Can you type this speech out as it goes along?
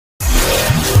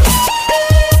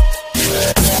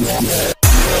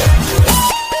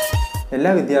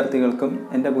എല്ലാ വിദ്യാർത്ഥികൾക്കും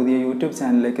എൻ്റെ പുതിയ യൂട്യൂബ്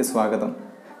ചാനലിലേക്ക് സ്വാഗതം.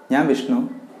 ഞാൻ വിഷ്ണു.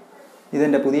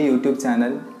 ഇതെൻ്റെ പുതിയ YouTube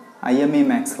channel IME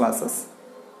maths classes.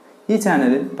 ഈ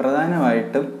ചാനലിൽ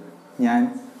പ്രധാനമായിട്ടും ഞാൻ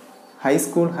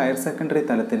ഹൈസ്കൂൾ ഹയർ സെക്കൻഡറി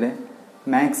തലത്തിലെ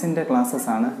മാത്സിൻ്റെ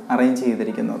ക്ലാസ്സസാണ് അറേഞ്ച്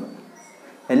ചെയ്തിരിക്കുന്നത്.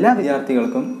 എല്ലാ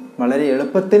വിദ്യാർത്ഥികൾക്കും വളരെ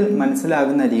എളുപ്പത്തിൽ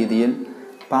മനസ്സിലാകുന്ന രീതിയിൽ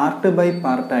പാർട്ട് ബൈ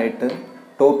പാർട്ടായിട്ട്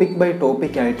ടോപ്പിക് ബൈ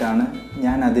ടോപ്പിക്കായിട്ടാണ്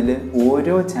ഞാൻ അതിൽ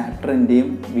ഓരോ ചാപ്റ്ററിൻ്റെയും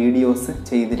വീഡിയോസ്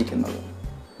ചെയ്തിരിക്കുന്നത്.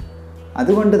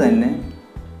 അതുകൊണ്ട് തന്നെ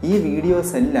ഈ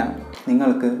വീഡിയോസ് എല്ലാം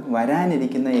നിങ്ങൾക്ക്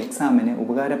വരാനിരിക്കുന്ന എക്സാമിന്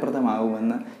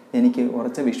ഉപകാരപ്രദമാകുമെന്ന് എനിക്ക്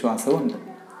ഉറച്ച വിശ്വാസമുണ്ട്.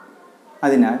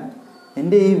 അതിനാൽ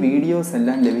എൻ്റെ ഈ വീഡിയോസ്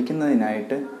എല്ലാം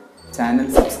ലഭിക്കുന്നതിനായിട്ട് ചാനൽ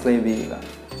സബ്സ്ക്രൈബ് ചെയ്യുക.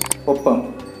 ഒപ്പം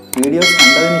വീഡിയോസ്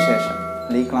കണ്ടതിന് ശേഷം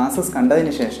അല്ലെങ്കിൽ ക്ലാസ്സസ്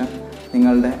കണ്ടതിന് ശേഷം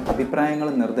നിങ്ങളുടെ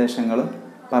അഭിപ്രായങ്ങളും നിർദ്ദേശങ്ങളും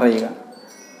പറയുക.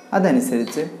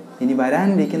 അതനുസരിച്ച് ഇനി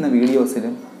വരാനിരിക്കുന്ന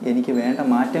വീഡിയോസിലും എനിക്ക് വേണ്ട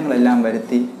മാറ്റങ്ങളെല്ലാം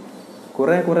വരുത്തി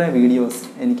കുറേ വീഡിയോസ്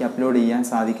എനിക്ക് അപ്ലോഡ് ചെയ്യാൻ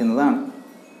സാധിക്കുന്നതാണ്.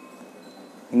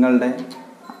 നിങ്ങളുടെ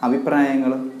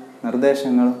അഭിപ്രായങ്ങളും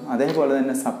നിർദ്ദേശങ്ങളും അതേപോലെ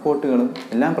തന്നെ സപ്പോർട്ടുകളും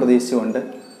എല്ലാം പ്രതീക്ഷിച്ചുകൊണ്ട്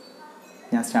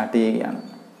ഞാൻ സ്റ്റാർട്ട് ചെയ്യുകയാണ്.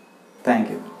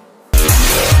 Thank you.